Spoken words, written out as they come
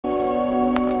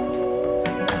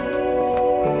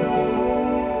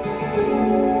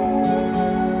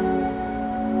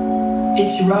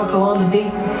It's Rocco on the beat.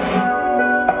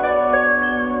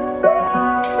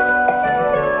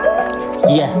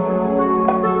 Yeah.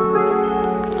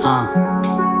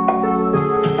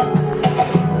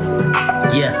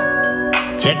 Yeah.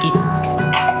 Check it.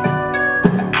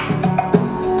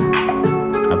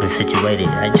 I've been situated.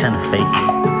 I ain't tryna fake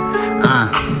it.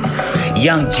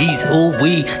 Young G's, ooh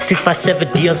wee, 657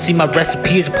 DLC, my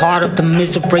recipe is a part of the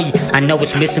misery. I know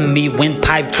it's missing me,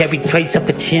 windpipe, carry traits up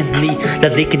a chimney. The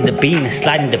lick in the bean,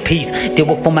 sliding the piece. Deal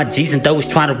with for my G's and those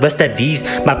trying to rest at these.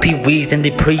 My pee-wees and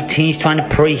the pre-teens trying to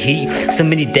preheat. So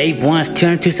many day ones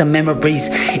turn to some memories.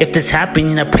 If this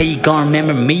happening, I pray you gon'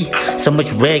 remember me. So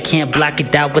much red, can't block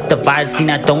it out with the Visine.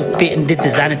 I don't fit in the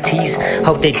designer tees.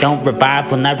 Hope they don't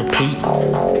revive when I repeat.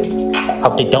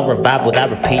 Hope they don't revive when I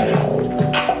repeat.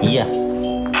 Yeah,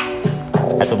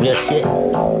 that's some real shit.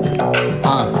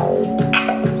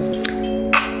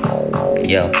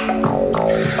 Yo.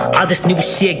 All this new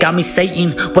shit got me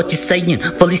saying, what you saying?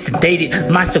 Fully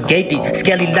sedated, mind so gated,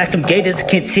 scaly like some gators.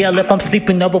 Can't tell if I'm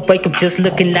sleeping or awake, I'm just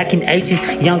looking like an Asian.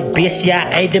 Young bitch, yeah,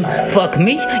 I ate him. Fuck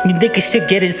me, you niggas should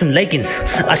get in some leggings.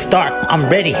 I start, I'm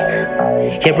ready.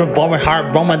 Hearing boring,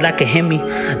 heart roaming like a Hemi.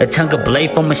 A tongue of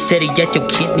blade from machete at your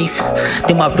kidneys.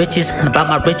 Do my riches, about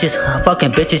my riches.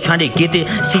 Fucking bitches trying to get it.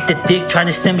 Sheet the dick, trying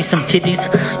to send me some titties.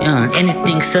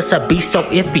 Anything sus, I be so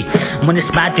iffy. When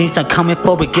it's my dreams, I'm coming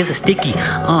for it, gets a sticky.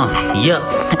 Yup,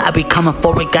 I be coming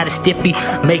for it, got a stiffy.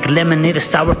 Make lemonade a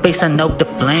sour face, I know the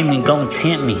flame ain't gon'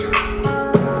 tempt me.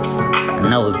 I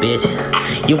know it, bitch.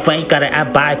 You ain't gotta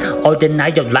abide or deny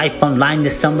your life online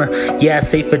this summer. Yeah,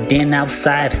 safer than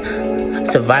outside.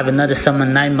 Survive another summer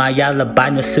night, my alibi,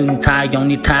 no suit and tie.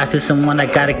 Only ties to someone I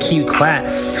gotta keep quiet.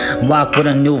 Walk with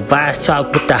a new vice,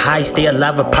 chalk with the high, stay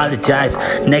alive, apologize.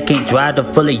 Neck ain't dry, the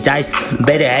fully dice.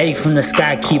 Better egg from the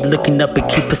sky, keep looking up and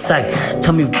keep a sight.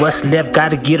 Tell me what's left,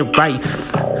 gotta get it right.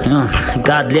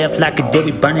 God left like a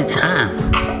dairy burning time.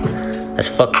 That's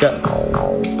fucked up.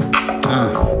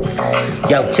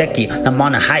 Yo, check it, I'm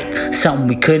on a hike. Something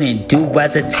we couldn't do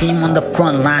as a team on the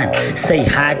front line. Say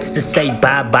hi just to say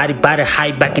bye. Body by the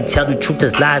hype, I can tell the truth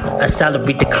is lies. A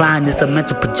salary decline is a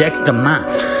mental projection of mine.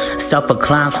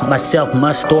 Self-acclaims myself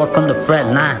must store from the fret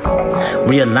line.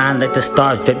 Realign like the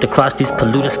stars draped across these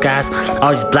polluted skies.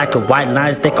 All these black and white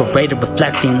lines decorated,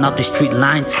 reflecting off the street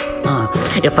lines.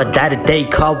 If I die today,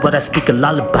 call what I speak a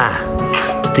lullaby.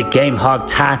 The game hog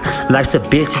tied, life's a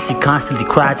bitch and she constantly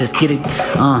cry. Just get it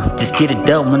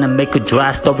dope when I make her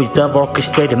dry. Stories of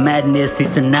orchestrated madness,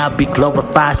 season now be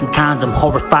glorified. Sometimes I'm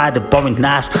horrified of boring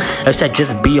lives. Or should I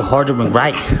just be ordering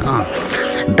right?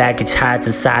 Baggage hides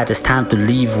inside, it's time to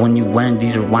leave when you wearing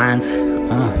these rewinds.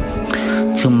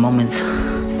 2 moments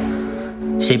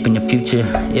shaping your future.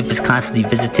 If it's constantly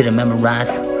visited and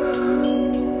memorized.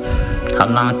 How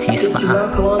long till you smile?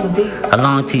 How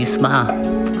long till you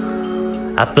smile?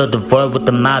 I fill the void with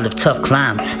a mile of tough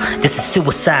climbs. This is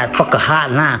suicide, fuck a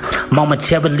hotline.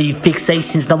 Momentarily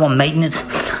fixations, no more maintenance.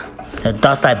 The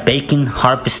thoughts like bacon,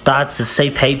 harvest thoughts of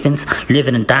safe havens.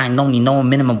 Living and dying, only knowing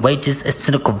minimum wages. It's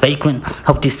cynical vagrant.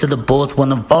 Hope these syllables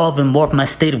will evolve and morph my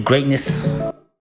state of greatness.